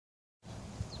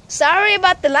Sorry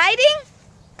about the lighting,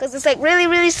 because it's like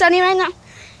really sunny right now,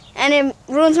 and it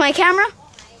ruins my camera.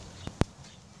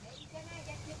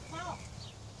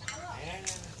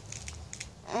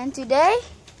 And today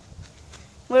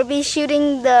we'll be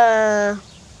shooting a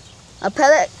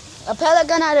pellet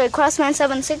gun out of the Crossman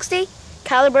 760,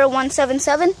 caliber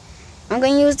 177. I'm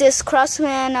going to use this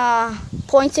Crossman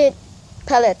pointed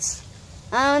pellets.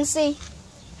 I want to see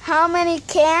how many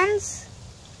cans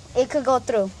it could go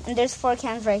through. And there's 4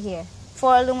 cans right here.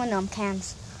 4 aluminum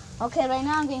cans. Okay, right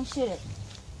now I'm going to shoot it.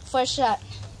 First shot.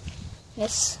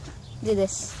 Let's do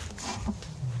this.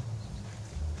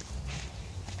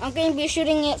 I'm going to be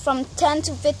shooting it from 10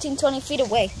 to 15, 20 feet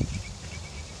away.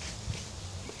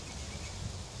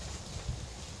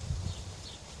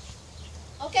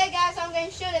 Okay guys, I'm going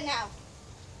to shoot it now.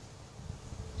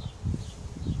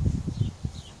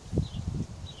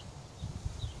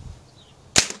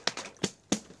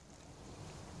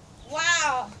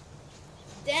 Wow.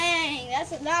 Dang,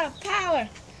 that's a lot of power.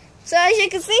 So as you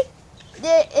can see,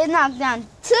 it knocked down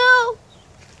 2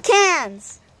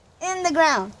 cans in the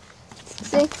ground.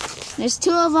 See, there's 2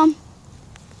 of them.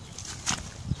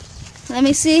 Let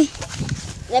me see.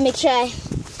 Let me try.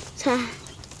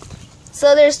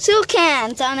 So there's 2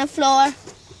 cans on the floor.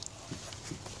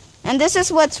 And this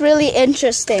is what's really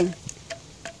interesting.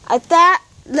 I thought,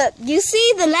 look, you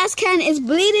see the last can is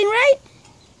bleeding, right?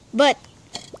 But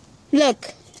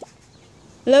look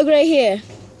right here.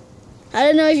 I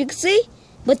don't know if you can see,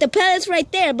 but the pellet's right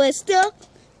there, but it still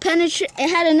it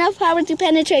had enough power to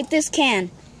penetrate this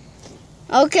can.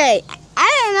 Okay, I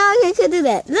didn't know it could do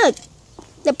that. Look,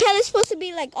 the pellet's supposed to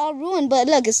be like all ruined, but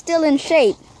look, it's still in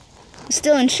shape. It's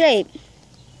still in shape.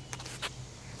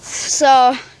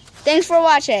 So, thanks for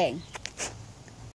watching.